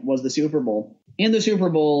Elysian was the Super Bowl. In the Super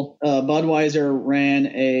Bowl, Budweiser ran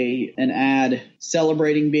an ad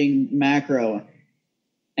celebrating being macro.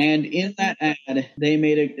 And in that ad, they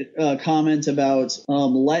made a comment about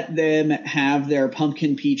let them have their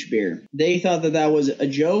pumpkin peach beer. They thought that was a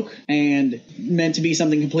joke and meant to be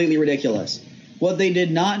something completely ridiculous. What they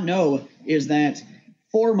did not know is that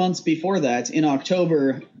 4 months before that, in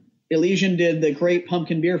October, Elysian did the Great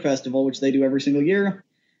Pumpkin Beer Festival, which they do every single year.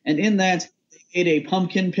 And in that, they made a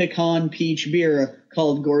pumpkin pecan peach beer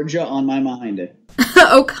called Gorgia on My Mind.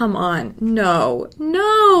 Oh, come on. No.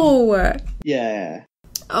 Yeah.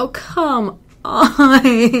 Oh, come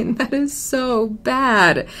on. That is so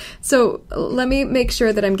bad. So let me make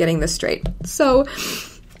sure that I'm getting this straight. So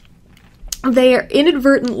they are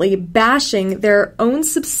inadvertently bashing their own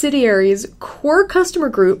subsidiary's core customer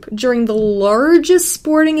group during the largest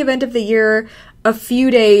sporting event of the year a few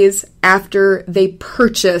days after they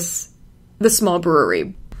purchase the small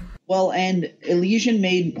brewery. Well, and Elysian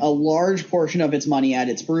made a large portion of its money at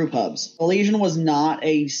its brew pubs. Elysian was not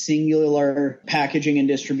a singular packaging and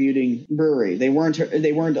distributing brewery. They weren't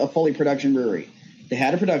a fully production brewery. They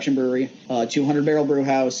had a production brewery, 200-barrel brew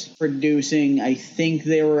house, producing, I think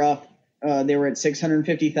they were at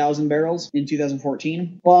 650,000 barrels in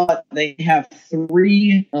 2014. But they have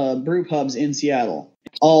 3 brew pubs in Seattle.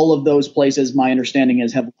 All of those places, my understanding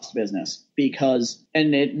is, have lost business because,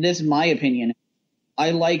 this is my opinion,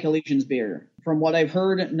 I like Elysian's beer. From what I've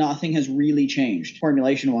heard, nothing has really changed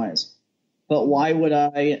formulation-wise. But why would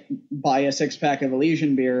I buy a 6-pack of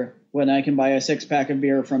Elysian beer when I can buy a 6-pack of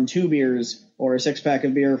beer from Two Beers or a 6-pack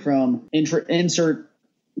of beer from insert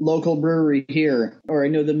local brewery here? Or I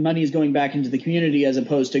know the money is going back into the community as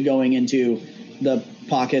opposed to going into the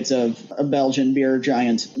pockets of a Belgian beer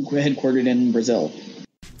giant headquartered in Brazil.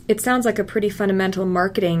 It sounds like a pretty fundamental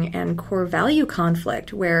marketing and core value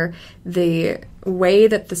conflict where the way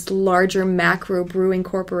that this larger macro brewing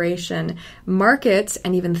corporation markets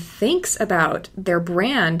and even thinks about their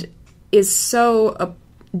brand is so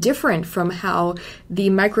different from how the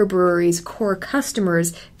microbrewery's core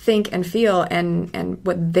customers think and feel and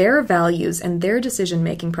what their values and their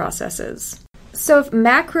decision-making process is. So if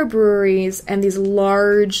macro breweries and these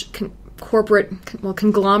large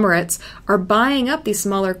conglomerates are buying up these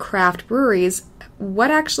smaller craft breweries,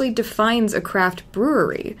 what actually defines a craft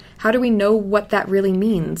brewery? How do we know what that really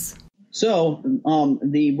means? So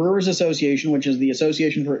the Brewers Association, which is the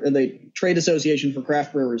trade association for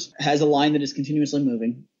craft brewers, has a line that is continuously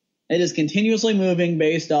moving. It is continuously moving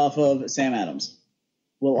based off of Sam Adams.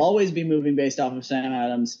 Will always be moving based off of Sam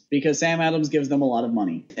Adams because Sam Adams gives them a lot of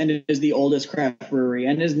money. And it is the oldest craft brewery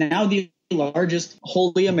and is now the largest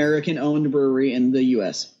wholly American-owned brewery in the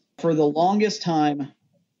U.S. For the longest time,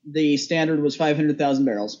 the standard was 500,000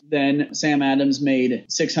 barrels. Then Sam Adams made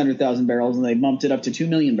 600,000 barrels, and they bumped it up to 2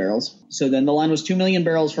 million barrels. So then the line was 2 million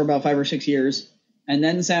barrels for about 5 or 6 years. And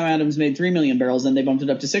then Sam Adams made 3 million barrels, and they bumped it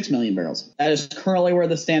up to 6 million barrels. That is currently where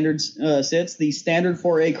the standard sits. The standard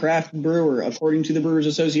for a craft brewer, according to the Brewers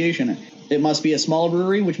Association, it must be a small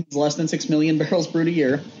brewery, which means less than 6 million barrels brewed a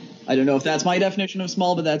year. I don't know if that's my definition of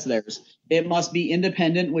small, but that's theirs. It must be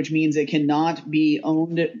independent, which means it cannot be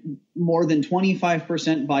owned more than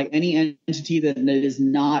 25% by any entity that is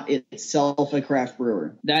not itself a craft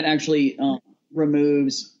brewer. That actually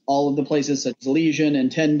removes all of the places such as Elysian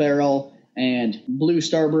and 10 Barrel and Blue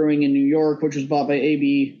Star Brewing in New York, which was bought by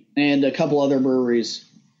AB, and a couple other breweries.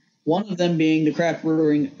 One of them being the Craft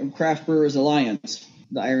Brewers Alliance.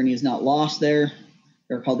 The irony is not lost there.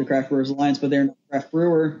 They're called the Craft Brewers Alliance, but they're not a craft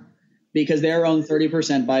brewer because they're owned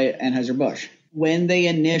 30% by Anheuser-Busch. When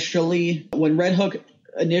Red Hook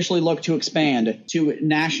initially looked to expand to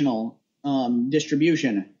national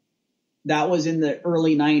distribution, that was in the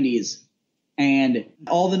early 90s, and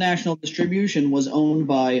all the national distribution was owned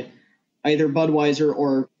by either Budweiser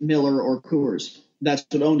or Miller or Coors. That's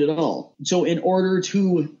what owned it all. So in order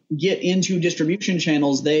to get into distribution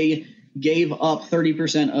channels, they gave up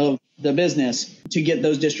 30% of the business to get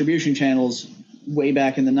those distribution channels way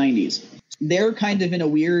back in the 90s. They're kind of in a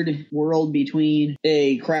weird world between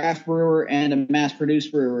a craft brewer and a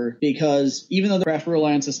mass-produced brewer, because even though the Craft Brewer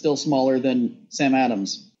Alliance is still smaller than Sam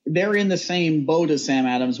Adams, they're in the same boat as Sam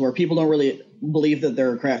Adams, where people don't really believe that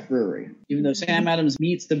they're a craft brewery. Even though Sam Adams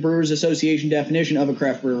meets the Brewers Association definition of a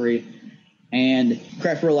craft brewery, and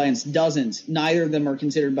Craft Brewer Alliance doesn't, neither of them are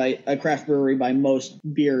considered by a craft brewery by most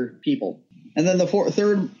beer people. And then the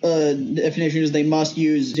third definition is they must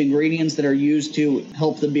use ingredients that are used to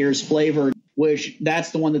help the beer's flavor, which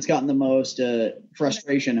that's the one that's gotten the most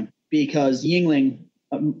frustration, because Yuengling,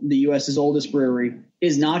 the U.S.'s oldest brewery,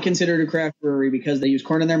 is not considered a craft brewery because they use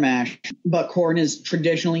corn in their mash, but corn is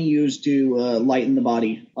traditionally used to lighten the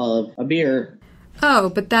body of a beer. Oh,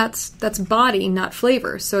 but that's body, not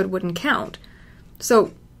flavor, so it wouldn't count.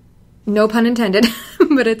 So, no pun intended,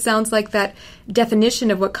 but it sounds like that definition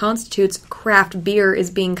of what constitutes craft beer is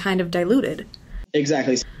being kind of diluted.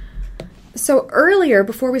 Exactly. So earlier,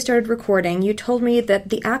 before we started recording, you told me that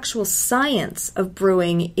the actual science of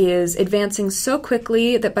brewing is advancing so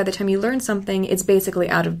quickly that by the time you learn something, it's basically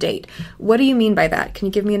out of date. What do you mean by that? Can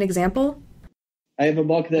you give me an example? I have a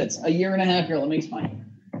book that's a year and a half here. Let me explain.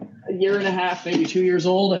 A year and a half, maybe 2 years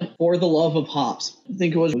old, For the Love of Hops. I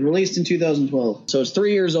think it was released in 2012. So it's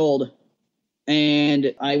 3 years old.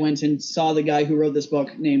 And I went and saw the guy who wrote this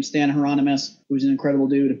book named Stan Hieronymus, who's an incredible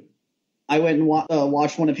dude. I went and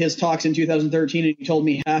watched one of his talks in 2013, and he told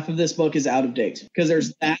me half of this book is out of date because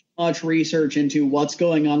there's that much research into what's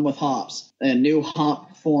going on with hops and new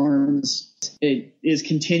hop forms. It is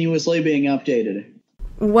continuously being updated.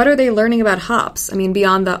 What are they learning about hops? I mean,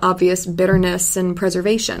 beyond the obvious bitterness and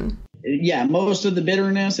preservation. Yeah, most of the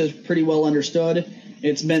bitterness is pretty well understood.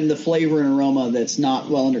 It's been the flavor and aroma that's not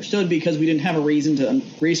well understood because we didn't have a reason to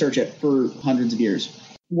research it for hundreds of years.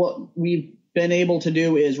 What we've been able to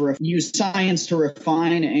do is use science to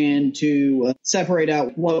refine and to separate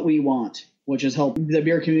out what we want, which has helped the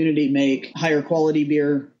beer community make higher quality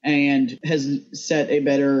beer and has set a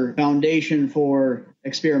better foundation for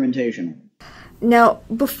experimentation. Now,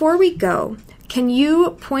 before we go, can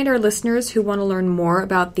you point our listeners who want to learn more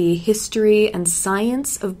about the history and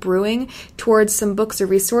science of brewing towards some books or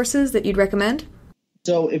resources that you'd recommend?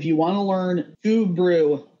 So if you want to learn to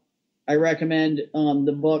brew, I recommend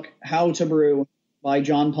the book How to Brew by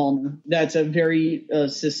John Palmer. That's a very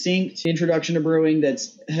succinct introduction to brewing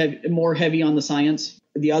that's more heavy on the science.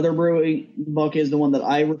 The other brewing book is the one that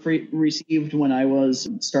I received when I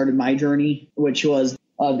started my journey, which was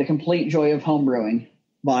The Complete Joy of Homebrewing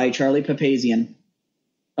by Charlie Papazian,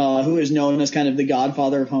 who is known as kind of the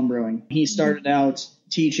godfather of homebrewing. He started out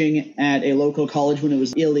teaching at a local college when it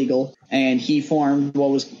was illegal, and he formed what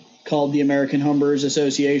was called the American Homebrewers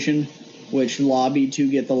Association, which lobbied to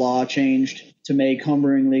get the law changed to make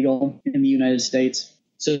homebrewing legal in the United States.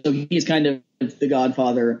 So he's kind of the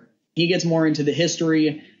godfather. He gets more into the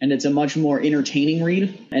history, and it's a much more entertaining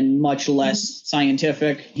read and much less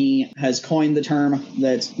scientific. He has coined the term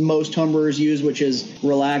that most homebrewers use, which is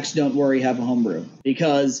relax, don't worry, have a homebrew.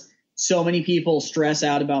 Because so many people stress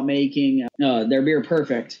out about making their beer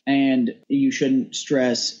perfect, and you shouldn't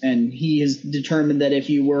stress. And he has determined that if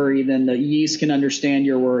you worry, then the yeast can understand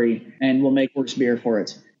your worry and will make worse beer for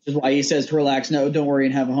it. Which is why he says to relax, no, don't worry,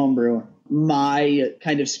 and have a homebrew. My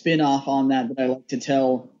kind of spin-off on that I like to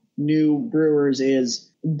tell new brewers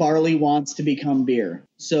is barley wants to become beer.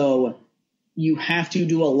 So you have to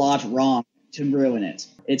do a lot wrong to ruin it.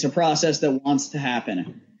 It's a process that wants to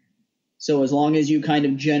happen. So as long as you kind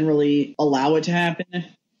of generally allow it to happen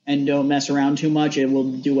and don't mess around too much, it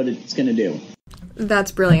will do what it's going to do.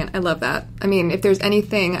 That's brilliant. I love that. I mean, if there's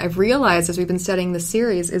anything I've realized as we've been studying this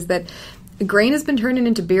series is that grain has been turning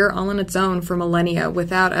into beer all on its own for millennia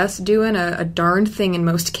without us doing a darned thing in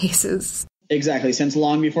most cases. Exactly, since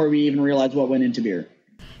long before we even realized what went into beer.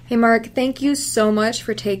 Hey, Marc, thank you so much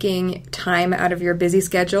for taking time out of your busy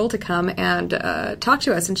schedule to come and talk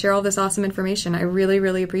to us and share all this awesome information. I really,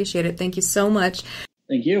 really appreciate it. Thank you so much.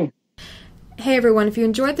 Thank you. Hey, everyone, if you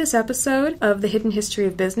enjoyed this episode of The Hidden History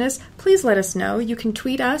of Business, please let us know. You can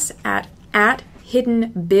tweet us at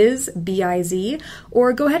HiddenBiz, B-I-Z,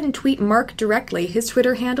 or go ahead and tweet Marc directly. His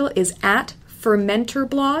Twitter handle is at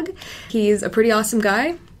fermenterblog. He's a pretty awesome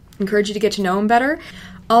guy. Encourage you to get to know him better.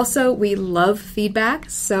 Also, we love feedback,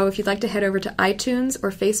 so if you'd like to head over to iTunes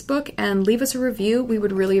or Facebook and leave us a review, we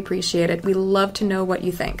would really appreciate it. We love to know what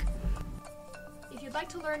you think. If you'd like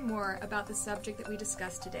to learn more about the subject that we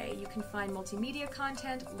discussed today, you can find multimedia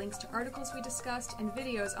content, links to articles we discussed, and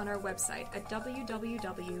videos on our website at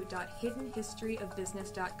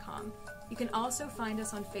www.hiddenhistoryofbusiness.com. You can also find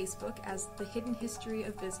us on Facebook as The Hidden History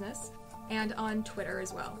of Business and on Twitter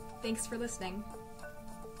as well. Thanks for listening.